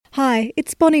Hi,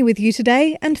 it's Bonnie with you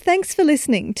today, and thanks for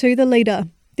listening to The Leader.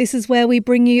 This is where we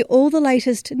bring you all the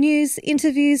latest news,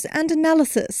 interviews and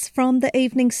analysis from the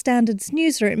Evening Standard's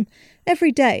newsroom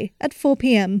every day at 4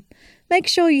 p.m. Make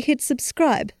sure you hit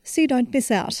subscribe so you don't miss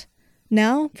out.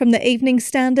 Now, from the Evening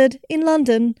Standard in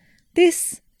London,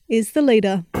 this is The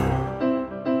Leader.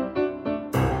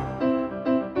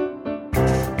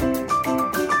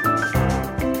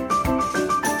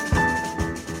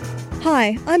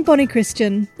 Hi, I'm Bonnie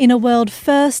Christian. In a world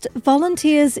first,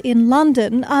 volunteers in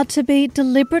London are to be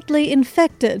deliberately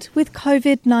infected with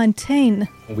COVID-19.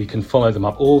 We can follow them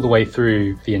up all the way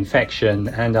through the infection,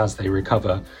 and as they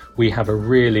recover, we have a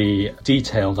really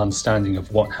detailed understanding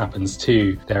of what happens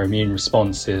to their immune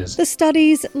responses. The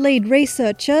study's lead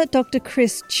researcher, Dr.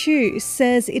 Chris Chu,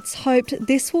 says it's hoped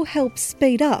this will help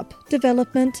speed up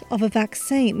development of a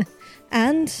vaccine.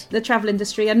 And the travel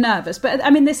industry are nervous, but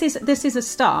I mean, this is a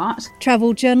start.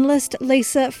 Travel journalist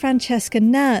Lisa Francesca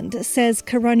Nand says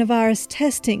coronavirus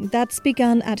testing that's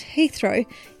begun at Heathrow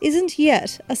isn't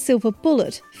yet a silver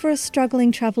bullet for a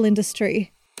struggling travel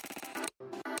industry.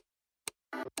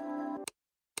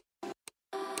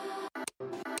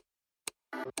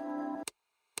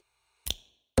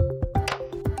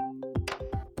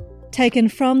 Taken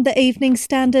from the Evening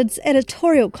Standard's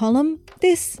editorial column,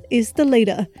 this is The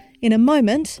Leader. In a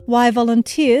moment, why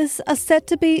volunteers are set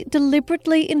to be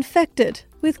deliberately infected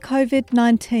with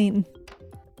COVID-19.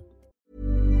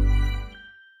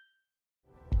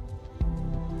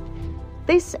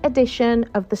 This edition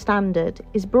of The Standard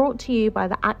is brought to you by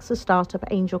the AXA Startup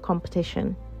Angel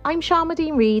Competition. I'm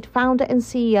Sharmadean Reid, founder and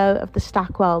CEO of The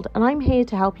Stack World, and I'm here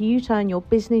to help you turn your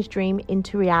business dream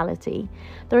into reality.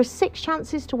 There are 6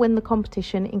 chances to win the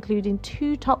competition, including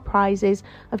 2 top prizes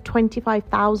of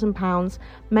 £25,000,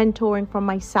 mentoring from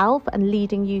myself and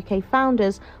leading UK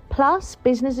founders, plus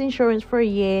business insurance for a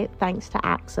year thanks to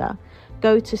AXA.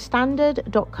 Go to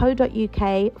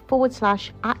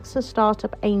standard.co.uk/AXA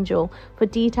Startup Angel for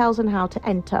details on how to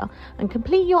enter, and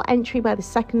complete your entry by the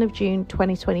 2nd of June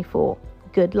 2024.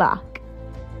 Good luck.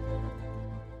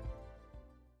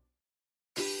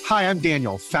 Hi, I'm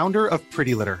Daniel, founder of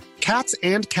Pretty Litter. Cats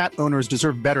and cat owners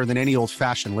deserve better than any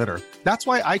old-fashioned litter. That's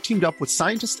why I teamed up with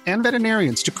scientists and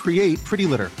veterinarians to create Pretty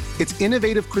Litter. Its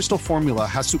innovative crystal formula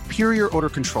has superior odor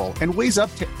control and weighs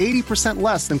up to 80%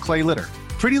 less than clay litter.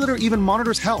 Pretty Litter even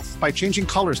monitors health by changing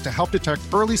colors to help detect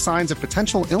early signs of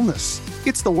potential illness.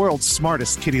 It's the world's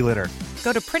smartest kitty litter.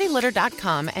 Go to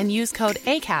prettylitter.com and use code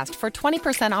ACAST for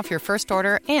 20% off your first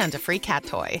order and a free cat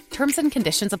toy. Terms and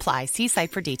conditions apply. See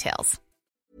site for details.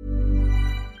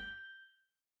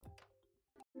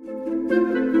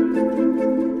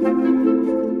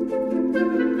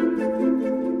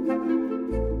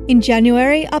 In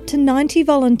January, up to 90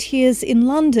 volunteers in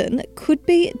London could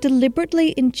be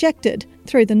deliberately injected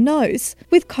through the nose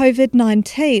with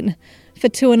COVID-19. For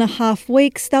 2.5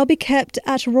 weeks, they'll be kept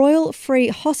at Royal Free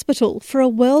Hospital for a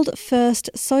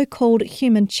world-first so-called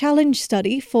human challenge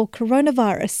study for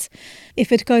coronavirus.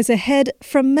 If it goes ahead,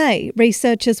 from May,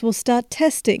 researchers will start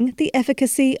testing the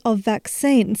efficacy of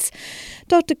vaccines.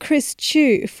 Dr. Chris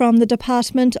Chu from the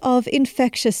Department of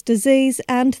Infectious Disease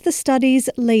and the study's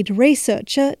lead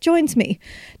researcher joins me.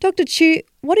 Dr. Chu,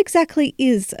 what exactly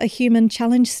is a human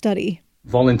challenge study?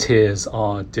 Volunteers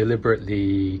are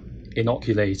deliberately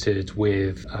inoculated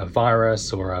with a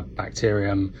virus or a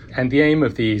bacterium, and the aim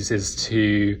of these is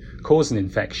to cause an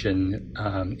infection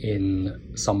in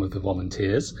some of the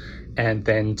volunteers, and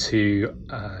then to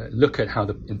look at how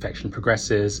the infection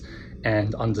progresses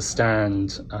and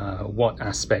understand what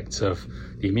aspects of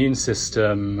the immune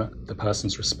system, the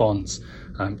person's response,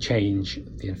 change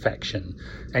the infection.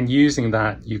 And using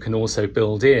that, you can also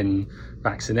build in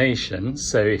vaccination.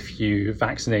 So if you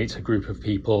vaccinate a group of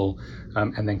people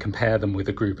and then compare them with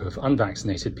a group of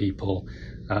unvaccinated people,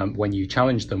 when you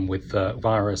challenge them with the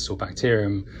virus or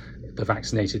bacterium, the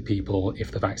vaccinated people, if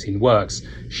the vaccine works,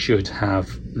 should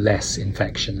have less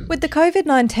infection. With the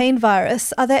COVID-19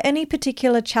 virus, are there any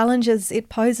particular challenges it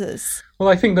poses? Well,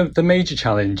 I think the major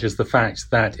challenge is the fact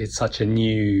that it's such a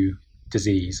new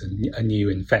disease, a new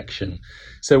infection.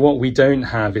 So what we don't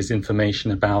have is information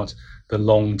about the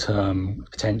long-term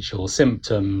potential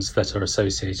symptoms that are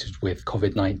associated with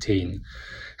COVID-19.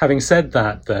 Having said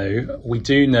that, though, we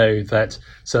do know that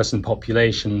certain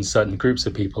populations, certain groups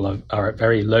of people are at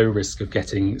very low risk of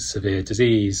getting severe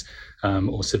disease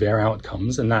or severe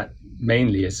outcomes, and that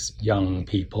mainly is young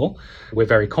people. We're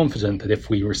very confident that if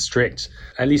we restrict,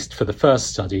 at least for the first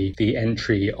study, the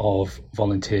entry of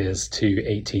volunteers to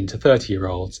 18 to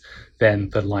 30-year-olds, then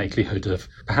the likelihood of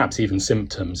perhaps even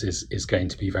symptoms is going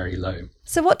to be very low.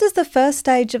 So what does the first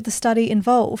stage of the study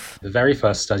involve? The very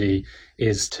first study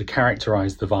is to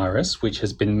characterize the virus, which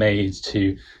has been made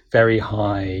to very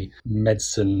high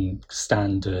medicine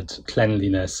standard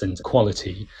cleanliness and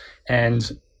quality.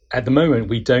 And at the moment,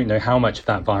 we don't know how much of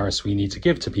that virus we need to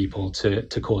give to people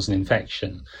to cause an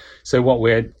infection. So what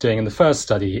we're doing in the first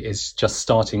study is just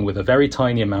starting with a very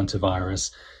tiny amount of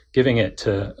virus, giving it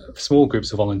to small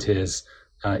groups of volunteers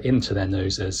into their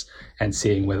noses and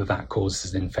seeing whether that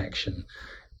causes an infection.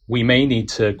 We may need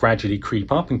to gradually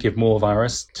creep up and give more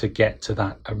virus to get to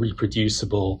that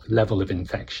reproducible level of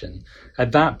infection.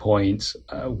 At that point,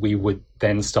 we would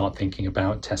then start thinking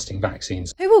about testing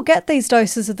vaccines. Who will get these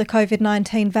doses of the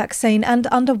COVID-19 vaccine and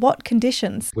under what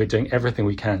conditions? We're doing everything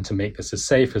we can to make this as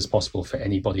safe as possible for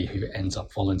anybody who ends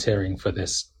up volunteering for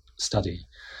this study.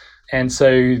 And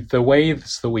so the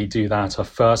ways that we do that are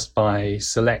first by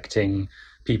selecting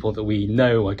people that we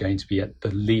know are going to be at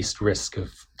the least risk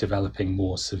of developing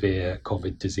more severe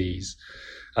COVID disease.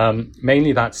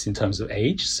 Mainly that's in terms of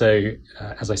age. So,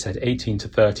 as I said, 18 to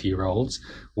 30-year-olds,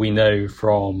 we know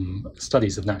from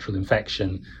studies of natural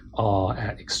infection are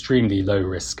at extremely low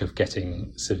risk of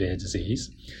getting severe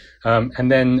disease.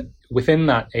 And then within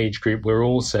that age group, we're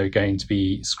also going to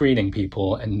be screening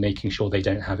people and making sure they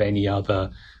don't have any other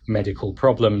medical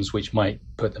problems which might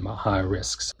put them at higher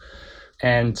risks.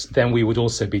 And then we would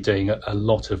also be doing a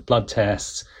lot of blood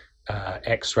tests,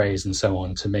 x-rays and so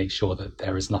on to make sure that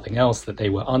there is nothing else that they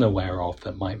were unaware of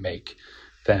that might make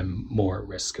them more at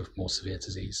risk of more severe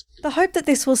disease. The hope that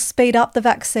this will speed up the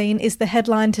vaccine is the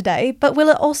headline today, but will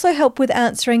it also help with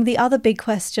answering the other big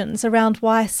questions around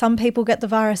why some people get the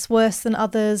virus worse than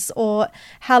others or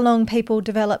how long people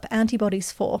develop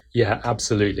antibodies for? Yeah,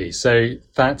 absolutely. So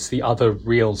that's the other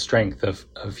real strength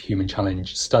of human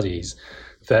challenge studies,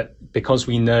 that because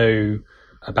we know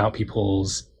about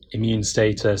people's immune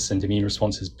status and immune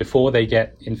responses before they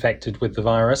get infected with the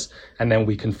virus, and then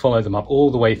we can follow them up all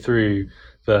the way through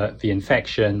the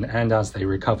infection and as they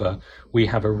recover, we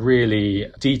have a really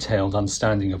detailed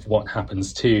understanding of what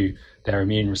happens to their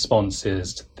immune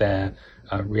responses, their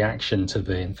reaction to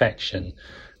the infection.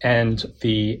 And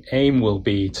the aim will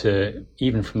be to,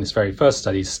 even from this very first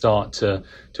study, start to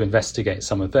investigate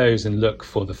some of those and look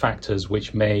for the factors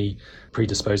which may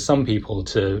predispose some people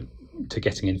to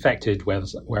getting infected,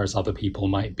 whereas other people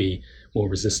might be more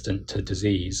resistant to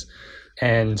disease.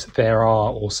 And there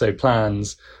are also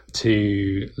plans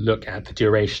to look at the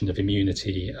duration of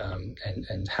immunity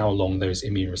and how long those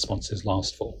immune responses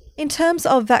last for. In terms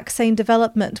of vaccine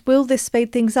development, will this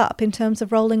speed things up in terms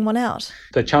of rolling one out?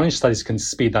 The challenge studies can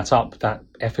speed that up, that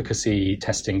efficacy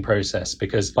testing process,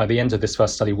 because by the end of this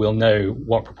first study, we'll know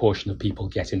what proportion of people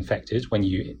get infected when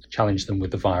you challenge them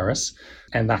with the virus.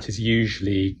 And that is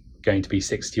usually going to be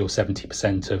 60 or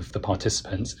 70% of the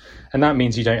participants. And that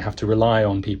means you don't have to rely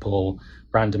on people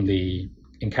randomly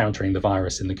encountering the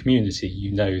virus in the community.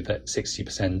 You know that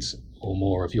 60% or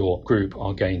more of your group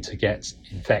are going to get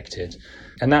infected.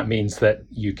 And that means that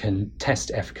you can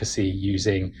test efficacy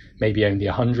using maybe only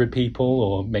 100 people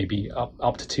or maybe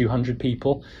up to 200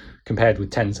 people, compared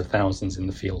with tens of thousands in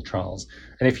the field trials.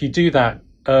 And if you do that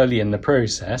early in the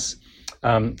process,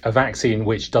 a vaccine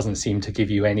which doesn't seem to give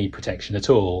you any protection at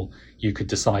all, you could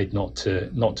decide not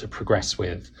to progress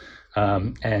with,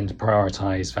 and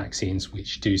prioritize vaccines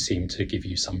which do seem to give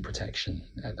you some protection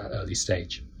at that early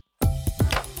stage.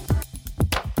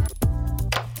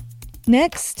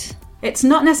 Next. It's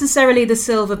not necessarily the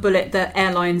silver bullet that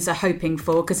airlines are hoping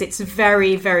for, because it's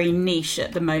very, very niche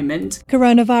at the moment.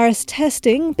 Coronavirus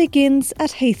testing begins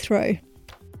at Heathrow.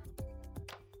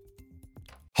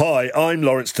 Hi, I'm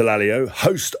Lawrence Dallaglio,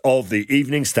 host of the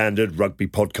Evening Standard Rugby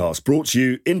Podcast, brought to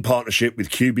you in partnership with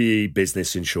QBE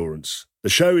Business Insurance. The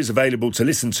show is available to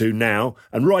listen to now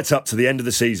and right up to the end of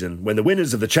the season, when the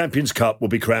winners of the Champions Cup will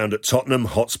be crowned at Tottenham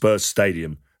Hotspur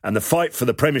Stadium, and the fight for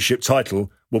the Premiership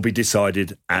title will be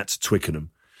decided at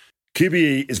Twickenham.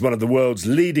 QBE is one of the world's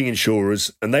leading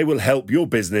insurers, and they will help your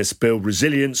business build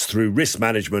resilience through risk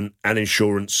management and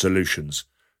insurance solutions.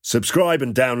 Subscribe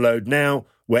and download now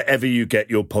wherever you get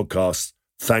your podcasts.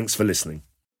 Thanks for listening.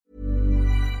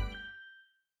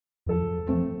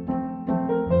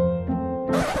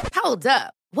 Hold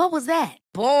up. What was that?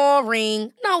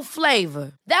 Boring. No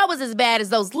flavor. That was as bad as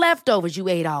those leftovers you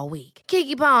ate all week.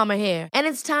 Keke Palmer here, and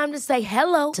it's time to say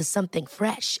hello to something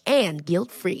fresh and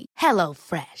guilt-free. Hello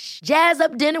Fresh. Jazz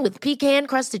up dinner with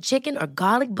pecan-crusted chicken or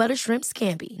garlic butter shrimp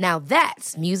scampi. Now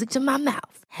that's music to my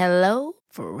mouth. Hello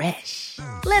Fresh.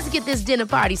 Let's get this dinner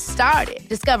party started.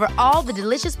 Discover all the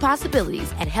delicious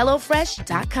possibilities at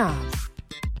hellofresh.com.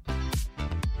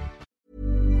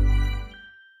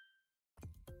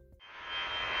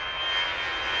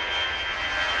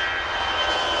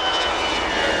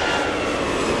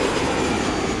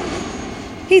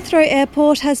 Heathrow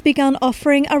Airport has begun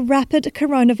offering a rapid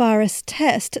coronavirus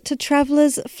test to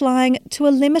travellers flying to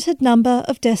a limited number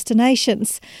of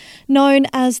destinations. Known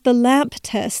as the LAMP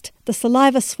test, the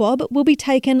saliva swab will be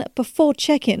taken before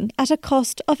check-in at a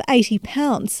cost of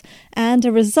 £80 and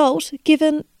a result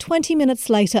given 20 minutes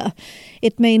later.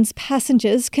 It means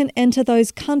passengers can enter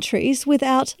those countries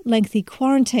without lengthy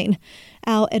quarantine.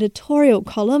 Our editorial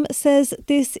column says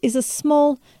this is a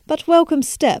small but welcome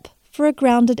step for a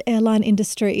grounded airline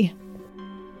industry.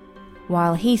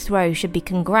 While Heathrow should be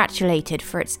congratulated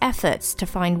for its efforts to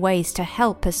find ways to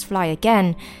help us fly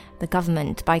again, the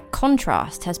government, by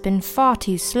contrast, has been far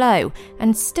too slow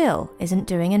and still isn't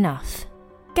doing enough.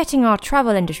 Getting our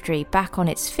travel industry back on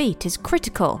its feet is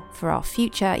critical for our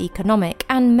future economic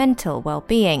and mental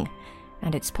well-being,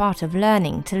 and it's part of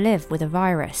learning to live with a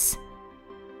virus.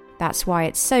 That's why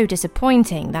it's so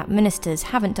disappointing that ministers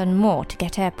haven't done more to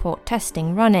get airport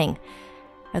testing running.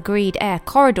 Agreed air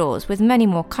corridors with many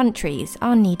more countries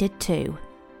are needed too.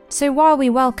 So while we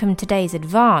welcome today's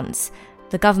advance,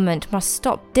 the government must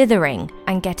stop dithering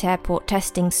and get airport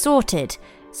testing sorted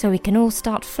so we can all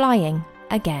start flying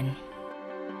again.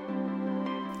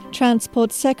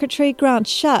 Transport Secretary Grant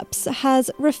Shapps has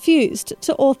refused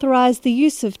to authorise the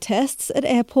use of tests at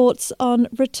airports on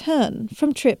return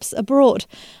from trips abroad,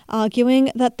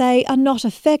 arguing that they are not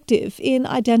effective in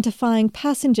identifying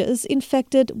passengers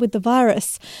infected with the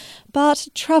virus. But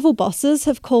travel bosses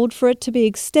have called for it to be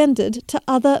extended to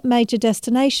other major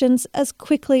destinations as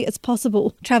quickly as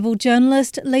possible. Travel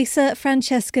journalist Lisa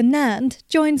Francesca Nand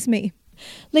joins me.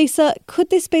 Lisa,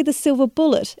 could this be the silver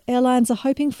bullet airlines are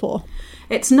hoping for?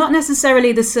 It's not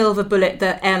necessarily the silver bullet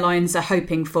that airlines are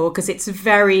hoping for because it's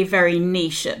very, very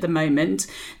niche at the moment.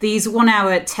 These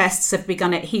 1-hour tests have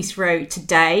begun at Heathrow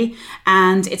today,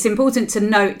 and it's important to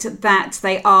note that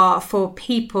they are for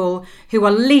people who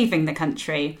are leaving the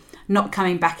country, not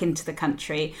coming back into the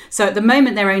country. So at the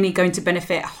moment, they're only going to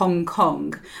benefit Hong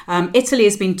Kong. Italy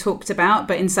has been talked about,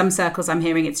 but in some circles I'm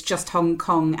hearing it's just Hong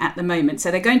Kong at the moment. So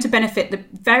they're going to benefit the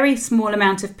very small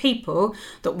amount of people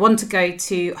that want to go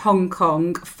to Hong Kong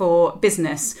for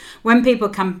business. When people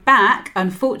come back,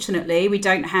 unfortunately, we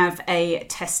don't have a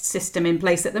test system in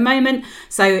place at the moment,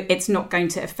 so it's not going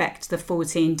to affect the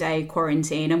 14-day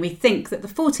quarantine. And we think that the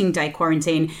 14-day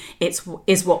quarantine is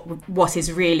what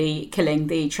is really killing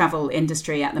the travel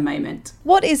industry at the moment.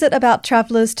 What is it about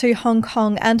travellers to Hong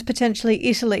Kong and potentially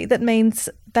Italy that means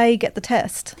they get the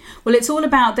test? Well, it's all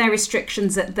about their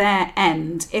restrictions at their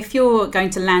end. If you're going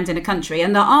to land in a country,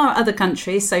 and there are other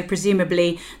countries, so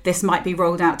presumably this might be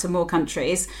rolled out to more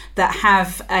countries that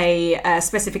have a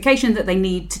specification that they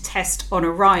need to test on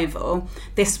arrival,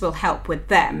 this will help with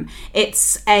them.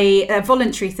 It's a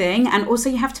voluntary thing, and also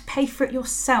you have to pay for it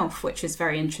yourself, which is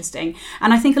very interesting.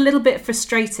 And I think a little bit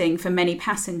frustrating for many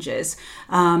passengers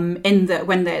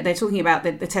when they're talking about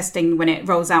the testing when it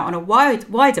rolls out on a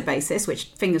wider basis, which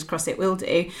fingers crossed it will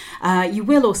do, you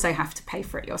will also have to pay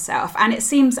for it yourself. And it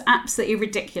seems absolutely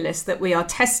ridiculous that we are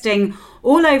testing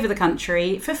all over the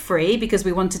country for free because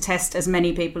we want to test as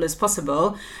many people as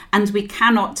possible, and we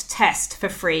cannot test for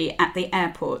free at the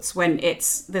airports when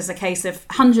there's a case of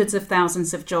hundreds of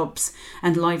thousands of jobs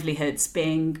and livelihoods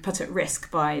being put at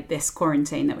risk by this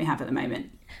quarantine that we have at the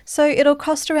moment. So it'll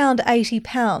cost around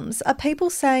 £80. Are people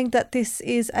saying that this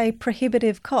is a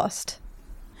prohibitive cost?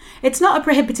 It's not a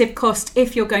prohibitive cost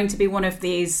if you're going to be one of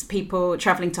these people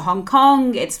travelling to Hong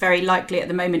Kong. It's very likely at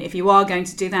the moment, if you are going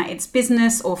to do that, it's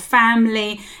business or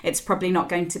family. It's probably not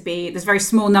going to be, there's very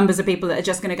small numbers of people that are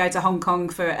just going to go to Hong Kong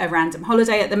for a random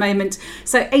holiday at the moment.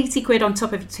 So £80 on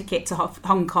top of a ticket to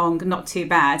Hong Kong, not too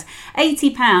bad.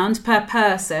 £80 per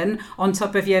person on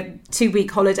top of your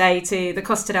 2-week holiday to the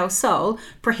Costa del Sol,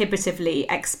 prohibitively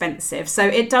expensive. So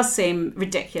it does seem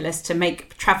ridiculous to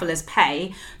make travellers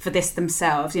pay for this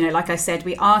themselves. You know, like I said,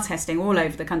 we are testing all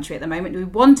over the country at the moment. We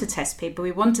want to test people.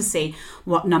 We want to see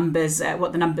what the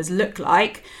numbers look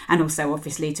like, and also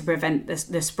obviously to prevent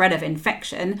the spread of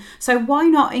infection. So why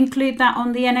not include that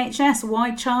on the NHS?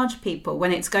 Why charge people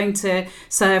when it's going to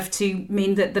serve to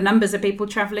mean that the numbers of people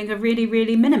travelling are really,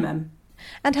 really minimum?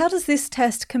 And how does this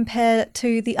test compare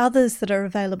to the others that are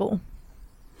available?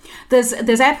 There's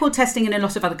airport testing in a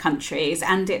lot of other countries,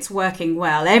 and it's working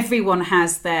well. Everyone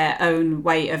has their own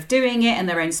way of doing it and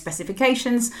their own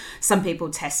specifications. Some people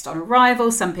test on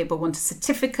arrival, some people want a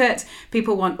certificate,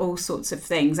 people want all sorts of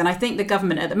things. And I think the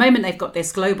government at the moment, they've got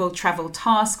this global travel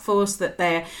task force that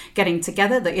they're getting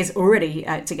together, that is already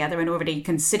together and already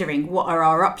considering what are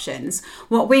our options.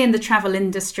 What we in the travel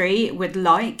industry would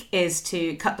like is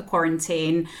to cut the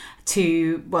quarantine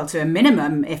to a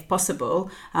minimum if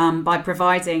possible, by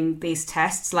providing these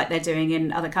tests like they're doing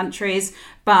in other countries.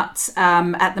 But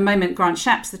at the moment, Grant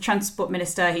Shapps, the Transport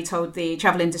Minister, he told the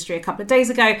travel industry a couple of days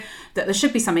ago that there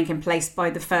should be something in place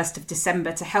by the 1st of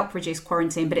December to help reduce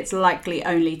quarantine, but it's likely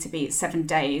only to be 7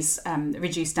 days,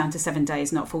 reduced down to 7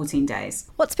 days, not 14 days.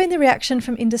 What's been the reaction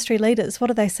from industry leaders? What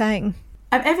are they saying?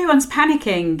 Everyone's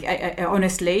panicking,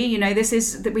 honestly. You know,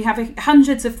 we have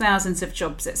hundreds of thousands of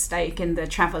jobs at stake in the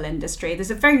travel industry.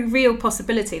 There's a very real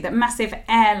possibility that massive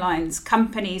airlines,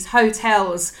 companies,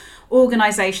 hotels,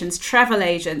 organisations, travel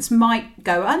agents might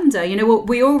go under. You know, what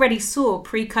we already saw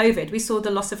pre-COVID, we saw the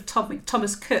loss of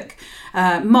Thomas Cook,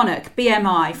 Monarch,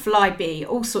 BMI, Flybe,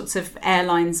 all sorts of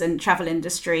airlines and travel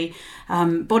industry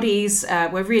bodies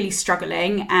were really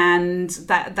struggling, and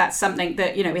that's something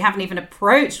that, you know, we haven't even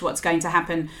approached what's going to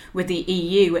happen with the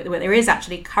EU, where there is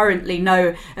actually currently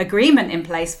no agreement in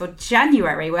place for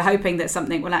January. We're hoping that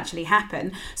something will actually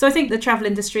happen. So I think the travel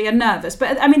industry are nervous,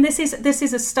 but I mean, this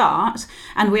is a start,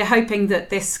 and we're hoping that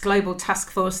this global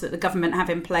task force that the government have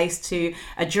in place to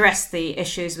address the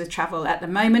issues with travel at the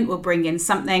moment will bring in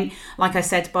something. Like I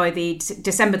said, by the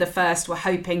December the 1st, we're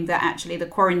hoping that actually the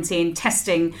quarantine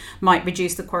testing might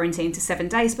reduce the quarantine to 7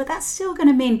 days, but that's still going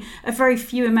to mean a very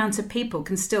few amount of people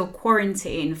can still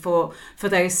quarantine for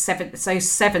those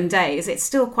 7 days. It's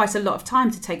still quite a lot of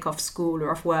time to take off school or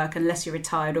off work unless you're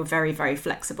retired or very, very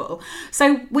flexible.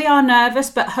 So we are nervous,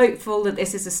 but hopeful that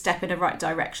this is a step in the right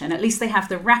direction. At least they have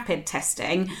the rapid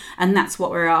testing, and that's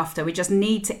what we're after. We just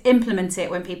need to implement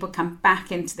it when people come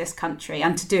back into this country,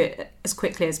 and to do it as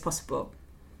quickly as possible.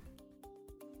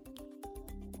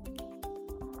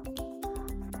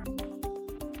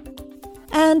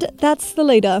 And that's The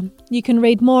Leader. You can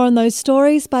read more on those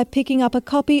stories by picking up a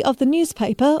copy of the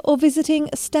newspaper or visiting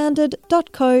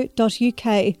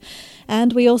standard.co.uk.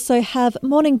 And we also have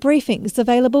morning briefings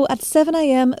available at 7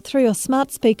 a.m. through your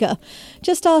smart speaker.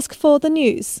 Just ask for the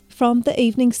news from the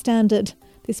Evening Standard.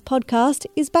 This podcast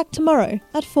is back tomorrow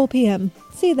at 4 p.m.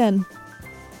 See you then.